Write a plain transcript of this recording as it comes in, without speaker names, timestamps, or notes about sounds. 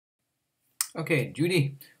Okay,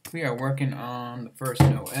 Judy, we are working on the first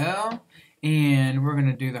Noel, and we're going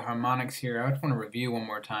to do the harmonics here. I just want to review one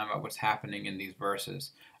more time about what's happening in these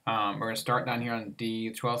verses. We're going to start down here on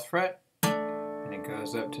D 12th fret, and it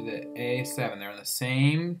goes up to the A7. They're on the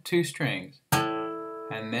same two strings.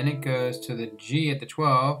 And then it goes to the G at the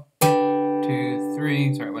 12, 2,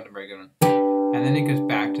 3, sorry, it wasn't a very good one. And then it goes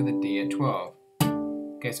back to the D at 12.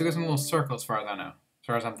 Okay, so it goes in a little circle as far as I know, as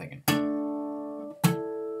far as I'm thinking.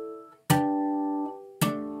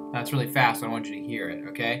 That's really fast, so I want you to hear it,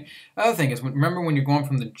 okay? The other thing is, remember when you're going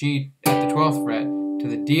from the G at the 12th fret to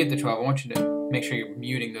the D at the 12th, I want you to make sure you're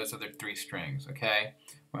muting those other three strings, okay?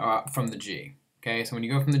 From the G, okay? So when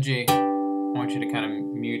you go from the G, I want you to kind of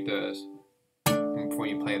mute those before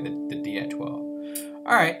you play the D at 12.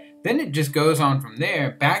 All right, then it just goes on from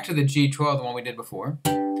there, back to the G12, the one we did before,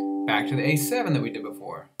 back to the A7 that we did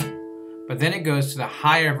before. But then it goes to the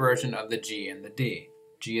higher version of the G and the D.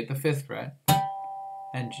 G at the 5th fret,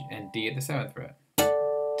 and D at the 7th fret.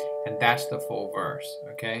 And that's the full verse,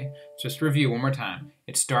 okay? Just to review one more time.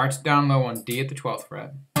 It starts down low on D at the 12th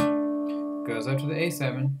fret, goes up to the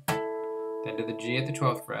A7, then to the G at the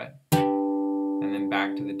 12th fret, and then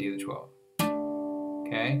back to the D at the 12th.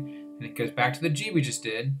 Okay? And it goes back to the G we just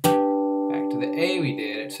did, back to the A we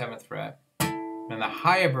did at 7th fret, and the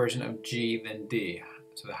higher version of G then D.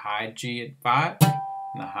 So the high G at 5,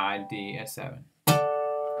 and the high D at 7.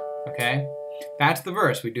 Okay? That's the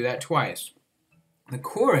verse. We do that twice. The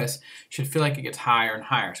chorus should feel like it gets higher and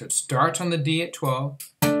higher. So it starts on the D at 12,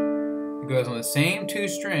 it goes on the same two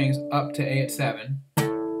strings up to A at 7,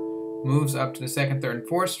 moves up to the 2nd, 3rd, and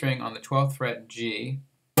 4th string on the 12th fret G,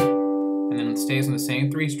 and then it stays on the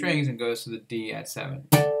same three strings and goes to the D at 7.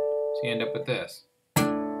 So you end up with this.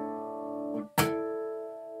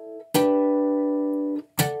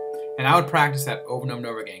 And I would practice that over and over and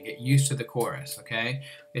over again. Get used to the chorus, okay?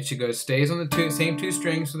 It should go, stays on the same two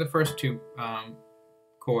strings for the first two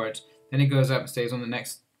chords. Then it goes up and stays on the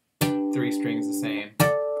next three strings the same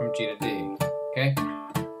from G to D, okay?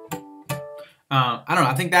 I don't know.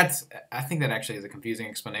 I think that actually is a confusing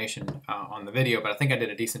explanation on the video, but I think I did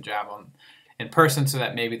a decent job in person, so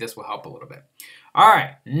that maybe this will help a little bit. All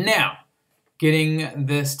right, now getting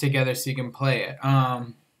this together so you can play it.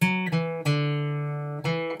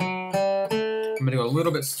 I'm gonna go a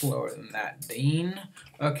little bit slower than that, Dean.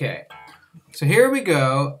 Okay, so here we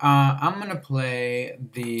go. I'm gonna play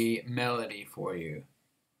the melody for you.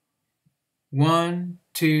 1,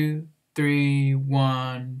 2, 3,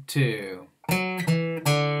 1, 2.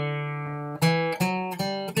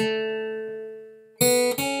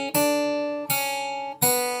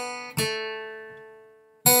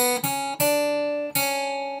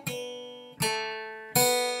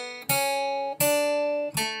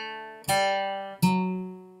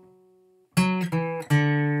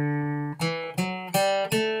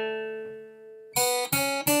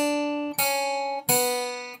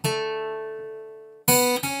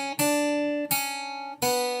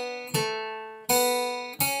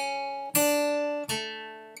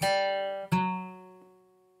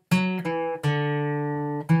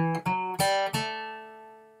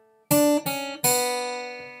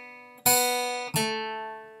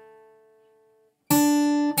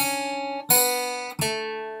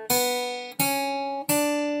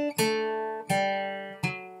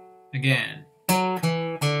 Again.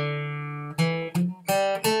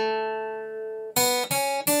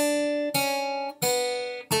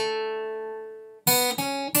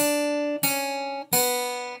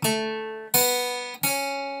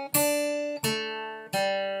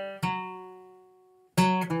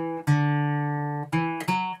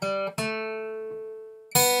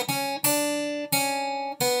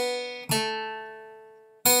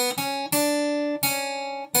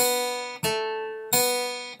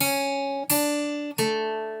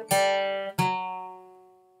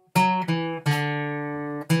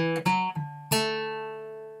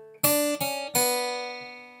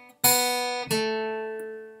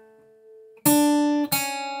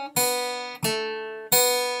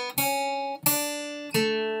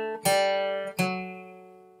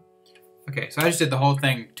 Okay, so I just did the whole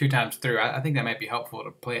thing 2 times through. I think that might be helpful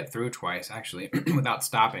to play it through twice, actually, without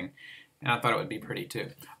stopping. And I thought it would be pretty,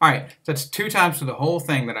 too. All right, so that's 2 times through the whole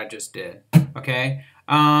thing that I just did, okay?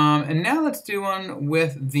 And now let's do one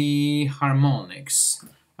with the harmonics.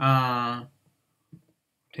 Take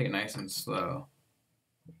it nice and slow.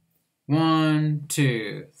 1,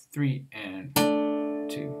 2, 3, and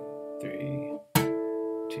 2, 3,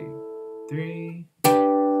 2, 3, 2,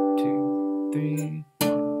 3.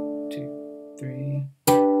 3,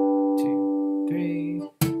 2, 3,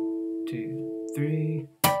 2, 3,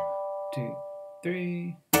 2,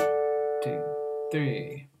 3, 2,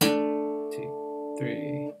 3, 2,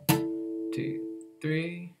 3, 2,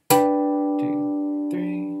 3, 2,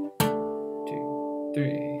 3, 2,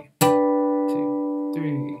 3, 2,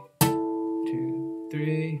 3, 2,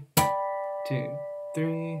 3, 2,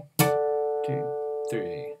 3, 2, 3, 2, 3,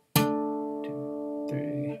 2,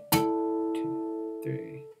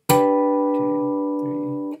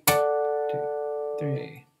 3,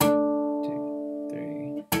 2,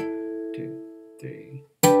 3, 2, 3,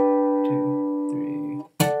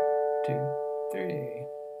 2, 3.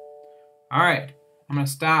 All right, I'm gonna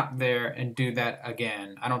stop there and do that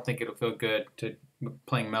again. I don't think it'll feel good to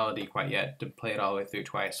playing melody quite yet to play it all the way through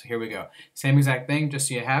twice. So here we go. Same exact thing, just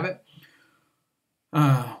so you have it.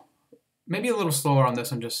 Maybe a little slower on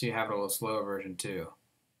this one, just so you have it a little slower version too.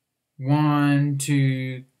 1,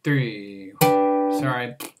 2, 3.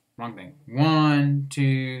 Sorry, wrong thing. 1,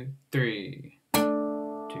 2, 3.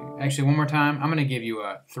 2. Actually, one more time. I'm gonna give you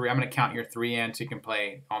a 3. I'm gonna count your 3 end so you can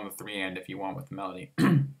play on the 3 end if you want with the melody.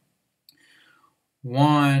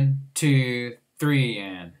 1, 2, 3,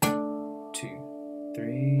 and 2,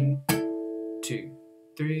 3, 2,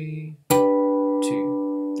 3,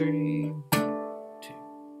 2, 3, 2,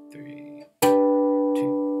 3,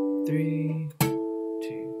 2, 3, 2, 3,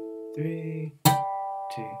 2, 3,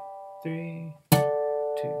 2, 3, 2, 3,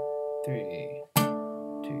 2,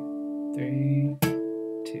 3,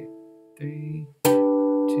 2, 3,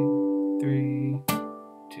 2, 3,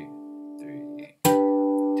 2,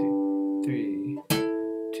 3,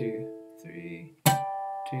 2, 3,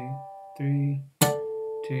 2, 3,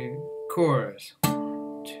 2, chorus.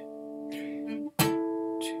 1, 2, 3, 2,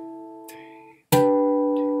 3, 2,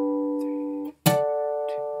 3,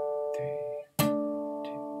 2, 3,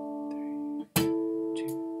 2, 3,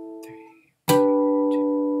 2, 3, 2,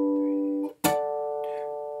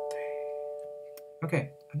 3. Okay,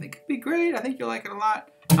 I think it'd be great. I think you'll like it a lot.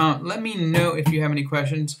 Let me know if you have any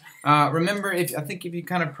questions. Remember, I think if you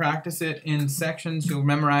kind of practice it in sections, you'll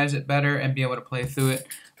memorize it better and be able to play through it.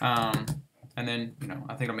 And then,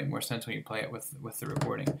 I think it'll make more sense when you play it with the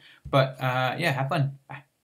recording. But yeah, have fun. Bye.